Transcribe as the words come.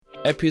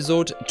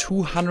Episode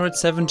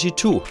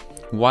 272.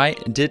 Why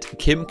did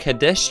Kim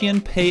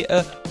Kardashian pay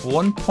a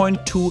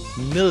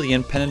 $1.2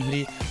 million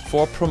penalty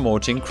for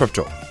promoting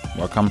crypto?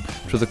 Welcome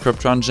to the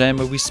Crypto Hunt Jam,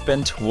 where we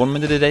spend 1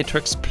 minute a day to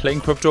explain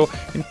crypto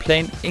in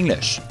plain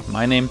English.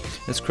 My name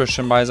is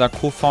Christian Beiser,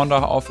 co-founder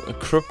of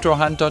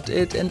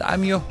CryptoHunt.it, and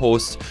I'm your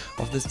host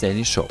of this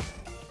daily show.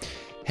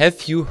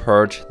 Have you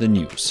heard the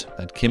news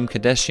that Kim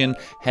Kardashian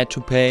had to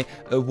pay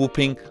a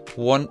whopping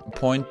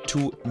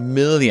 $1.2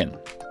 million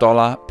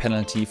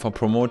penalty for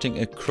promoting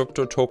a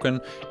crypto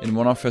token in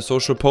one of her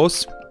social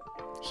posts?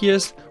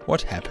 Here's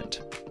what happened.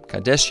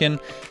 Kardashian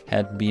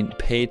had been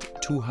paid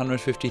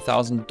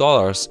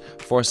 $250,000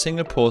 for a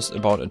single post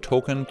about a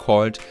token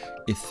called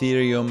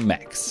Ethereum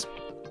Max.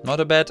 Not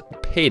a bad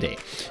payday,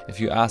 if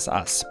you ask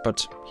us,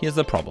 but here's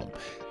the problem.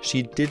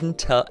 She didn't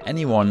tell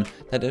anyone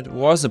that it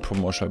was a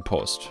promotional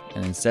post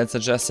and instead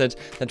suggested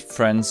that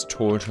friends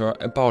told her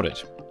about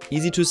it.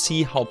 Easy to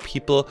see how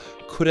people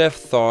could have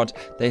thought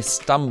they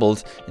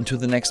stumbled into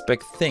the next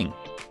big thing,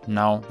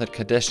 now that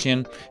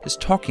Kardashian is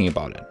talking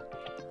about it.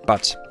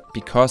 But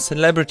because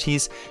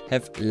celebrities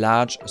have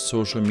large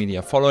social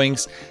media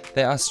followings,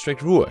 there are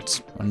strict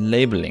rules on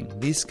labeling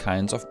these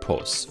kinds of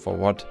posts for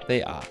what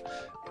they are: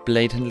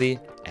 blatantly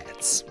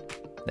ads.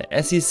 The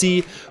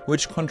SEC,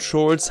 which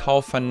controls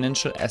how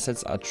financial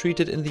assets are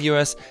treated in the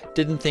US,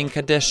 didn't think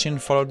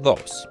Kardashian followed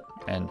those.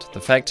 And the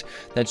fact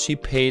that she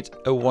paid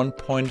a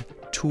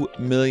 $1.2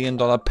 million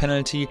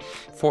penalty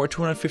for a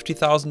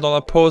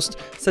 $250,000 post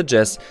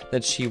suggests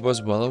that she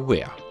was well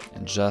aware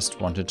and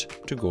just wanted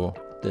to go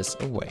this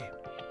away.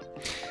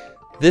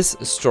 This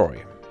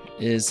story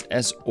is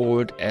as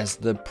old as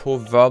the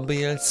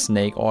proverbial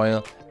snake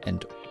oil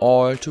and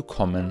all too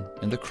common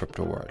in the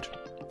crypto world.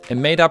 A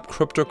made-up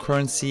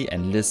cryptocurrency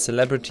enlists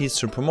celebrities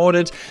to promote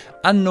it,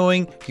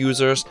 unknowing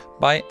users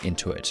buy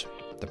into it.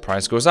 The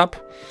price goes up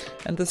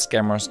and the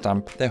scammers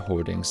dump their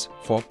holdings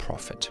for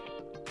profit.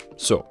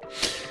 So,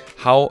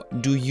 how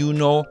do you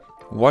know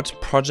what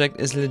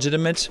project is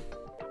legitimate?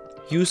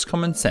 Use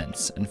common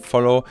sense and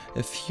follow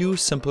a few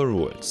simple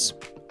rules.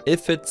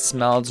 If it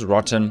smells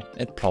rotten,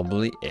 it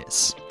probably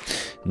is.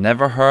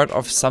 Never heard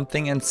of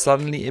something and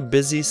suddenly a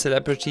busy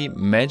celebrity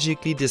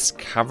magically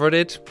discovered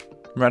it?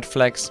 Red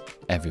flags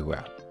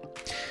everywhere.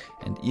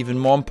 And even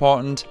more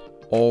important,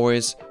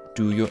 always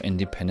do your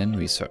independent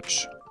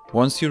research.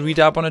 Once you read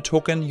up on a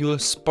token, you'll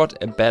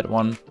spot a bad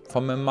one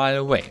from a mile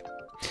away.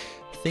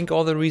 Think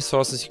all the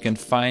resources you can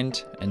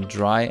find and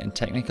dry and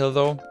technical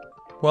though?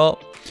 Well,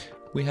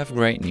 we have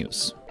great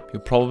news. You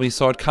probably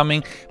saw it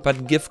coming,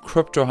 but give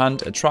Crypto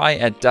Hunt a try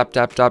at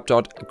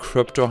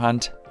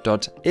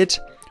www.cryptohunt.it.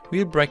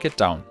 We'll break it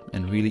down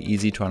in really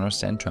easy to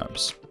understand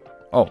terms.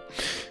 Oh,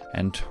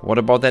 and what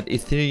about that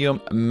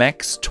Ethereum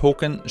Max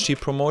token she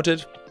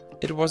promoted?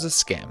 It was a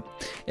scam.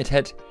 It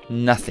had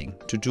nothing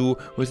to do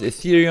with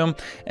Ethereum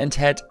and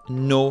had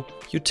no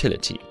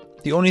utility.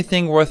 The only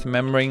thing worth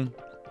remembering,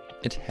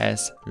 it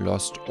has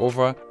lost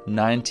over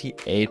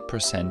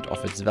 98%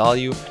 of its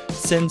value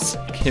since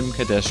Kim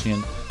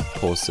Kardashian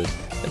posted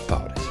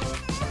about it.